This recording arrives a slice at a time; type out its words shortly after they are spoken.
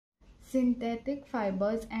Synthetic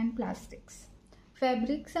fibers and plastics.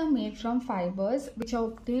 Fabrics are made from fibers which are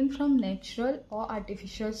obtained from natural or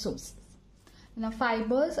artificial sources. Now,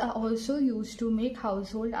 fibers are also used to make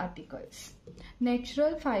household articles.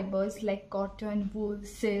 Natural fibers like cotton, wool,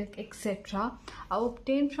 silk, etc. are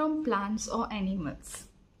obtained from plants or animals.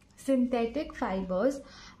 Synthetic fibers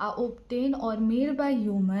are obtained or made by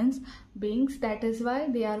human beings, that is why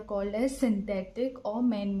they are called as synthetic or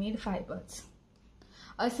man-made fibers.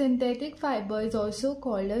 A synthetic fiber is also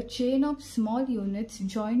called a chain of small units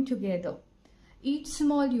joined together. Each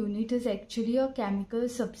small unit is actually a chemical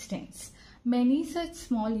substance. Many such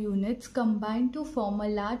small units combine to form a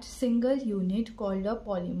large single unit called a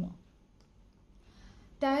polymer.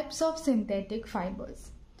 Types of synthetic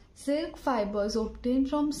fibers. Silk fibers obtained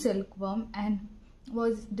from silkworm and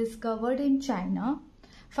was discovered in China.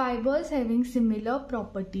 Fibers having similar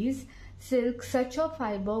properties. Silk, such a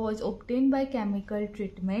fiber was obtained by chemical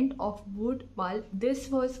treatment of wood pulp. This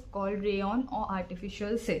was called rayon or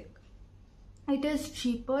artificial silk. It is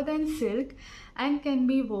cheaper than silk and can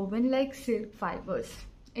be woven like silk fibers.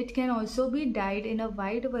 It can also be dyed in a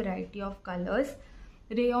wide variety of colors.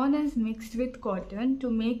 Rayon is mixed with cotton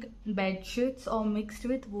to make bedsheets or mixed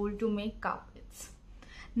with wool to make carpets.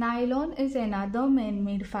 Nylon is another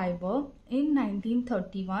man-made fiber. In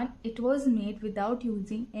 1931, it was made without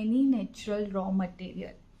using any natural raw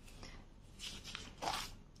material.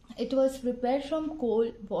 It was prepared from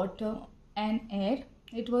coal, water and air.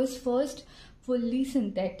 It was first fully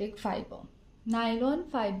synthetic fiber. Nylon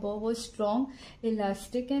fiber was strong,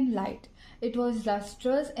 elastic and light. It was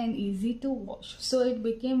lustrous and easy to wash, so it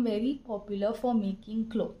became very popular for making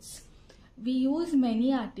clothes. We use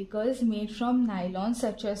many articles made from nylon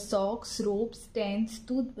such as socks, ropes, tents,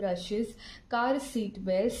 toothbrushes, car seat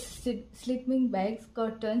belts, sleeping bags,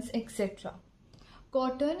 curtains, etc.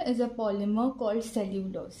 Cotton is a polymer called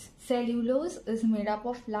cellulose. Cellulose is made up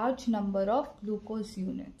of large number of glucose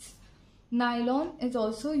units. Nylon is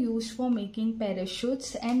also used for making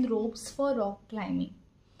parachutes and ropes for rock climbing.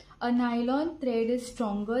 A nylon thread is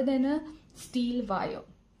stronger than a steel wire.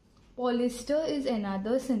 Polyester is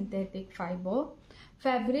another synthetic fiber.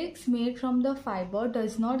 Fabrics made from the fiber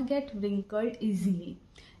does not get wrinkled easily.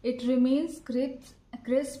 It remains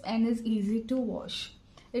crisp and is easy to wash.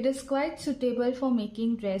 It is quite suitable for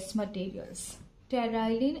making dress materials.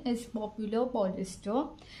 Terylene is popular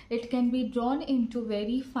polyester. It can be drawn into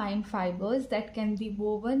very fine fibers that can be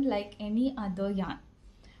woven like any other yarn.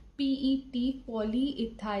 PET,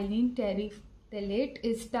 polyethylene terephthalate,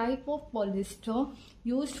 is type of polyester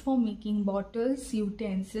used for making bottles,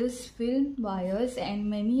 utensils, film, wires and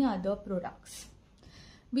many other products.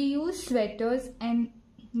 We use sweaters and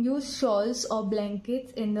use shawls or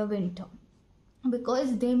blankets in the winter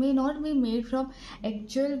because they may not be made from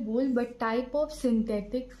actual wool but type of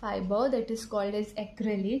synthetic fiber that is called as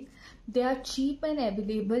acrylic. They are cheap and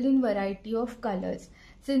available in variety of colors.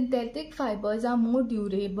 Synthetic fibers are more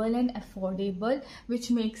durable and affordable,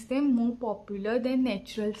 which makes them more popular than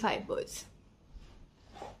natural fibers.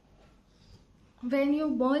 When you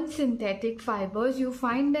burn synthetic fibers, you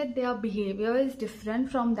find that their behavior is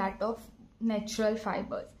different from that of natural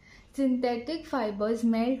fibers. Synthetic fibers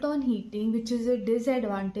melt on heating, which is a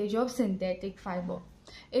disadvantage of synthetic fiber.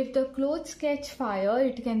 If the clothes catch fire,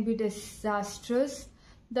 it can be disastrous.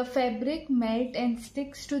 The fabric melts and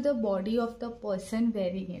sticks to the body of the person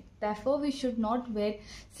wearing it. Therefore, we should not wear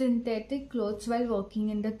synthetic clothes while working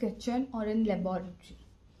in the kitchen or in laboratory.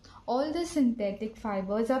 All the synthetic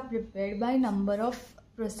fibers are prepared by a number of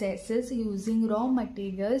processes using raw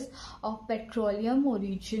materials of petroleum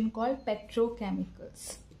origin called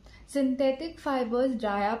petrochemicals. Synthetic fibers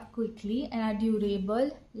dry up quickly and are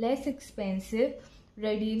durable, less expensive,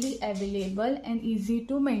 readily available and easy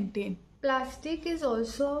to maintain. Plastic is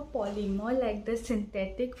also a polymer like the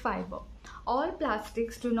synthetic fiber. All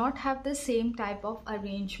plastics do not have the same type of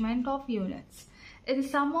arrangement of units. In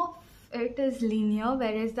some of it is linear,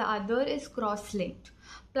 whereas the other is cross-linked.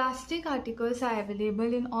 Plastic articles are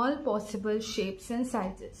available in all possible shapes and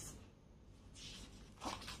sizes.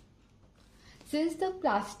 Since the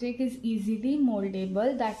plastic is easily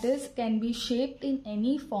moldable, that is, can be shaped in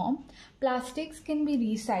any form, plastics can be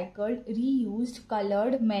recycled, reused,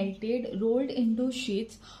 colored, melted, rolled into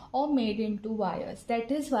sheets or made into wires. That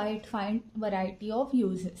is why it finds variety of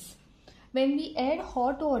uses. When we add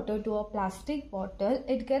hot water to a plastic bottle,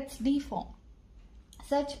 it gets deformed.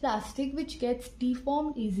 Such plastic which gets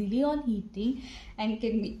deformed easily on heating and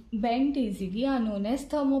can be bent easily are known as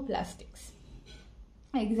thermoplastics.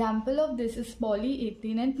 Example of this is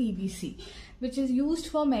polyethylene and PVC, which is used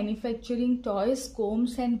for manufacturing toys,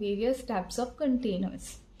 combs and various types of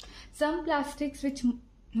containers. Some plastics which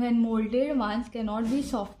when molded ones cannot be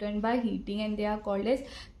softened by heating, and they are called as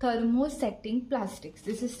thermosetting plastics.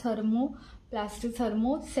 This is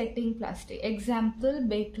thermosetting plastic. Example,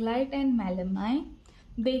 bakelite and melamine.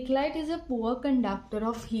 Bakelite is a poor conductor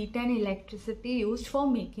of heat and electricity used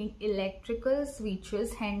for making electrical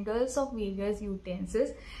switches, handles of various utensils,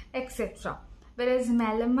 etc. Whereas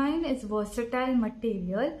melamine is versatile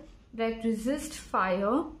material that resists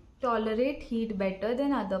fire, tolerate heat better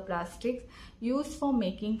than other plastics, used for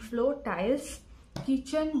making floor tiles,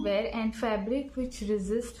 kitchenware and fabric which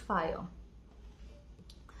resist fire.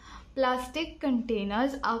 Plastic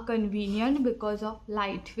containers are convenient because of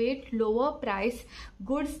lightweight, lower price,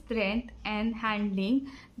 good strength and handling.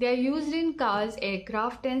 They are used in cars,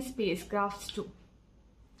 aircraft and spacecrafts too.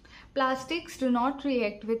 Plastics do not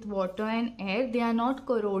react with water and air. They are not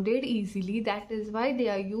corroded easily. That is why they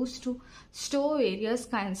are used to store various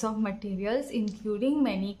kinds of materials, including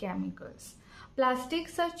many chemicals.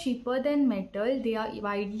 Plastics are cheaper than metal. They are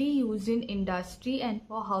widely used in industry and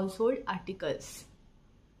for household articles.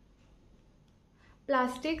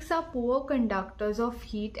 Plastics are poor conductors of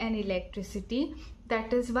heat and electricity.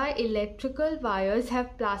 That is why electrical wires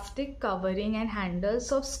have plastic covering, and handles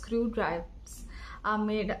of screwdrivers are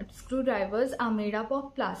made up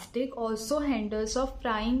of plastic. Also, handles of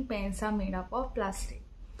frying pans are made up of plastic.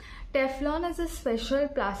 Teflon is a special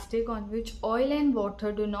plastic on which oil and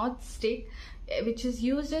water do not stick, which is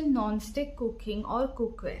used in non-stick cooking or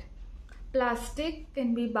cookware. Plastic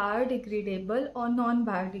can be biodegradable or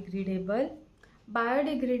non-biodegradable.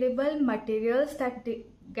 Biodegradable materials that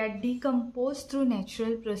get decomposed through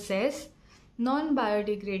natural process.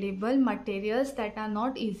 Non-biodegradable materials that are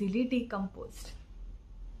not easily decomposed.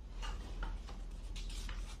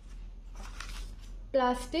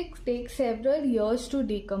 Plastic takes several years to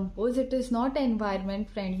decompose. It is not environment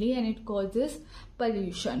friendly and it causes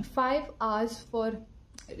pollution. 5 R's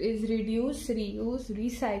is reduce, reuse,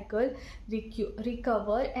 recycle,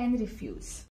 recover and refuse.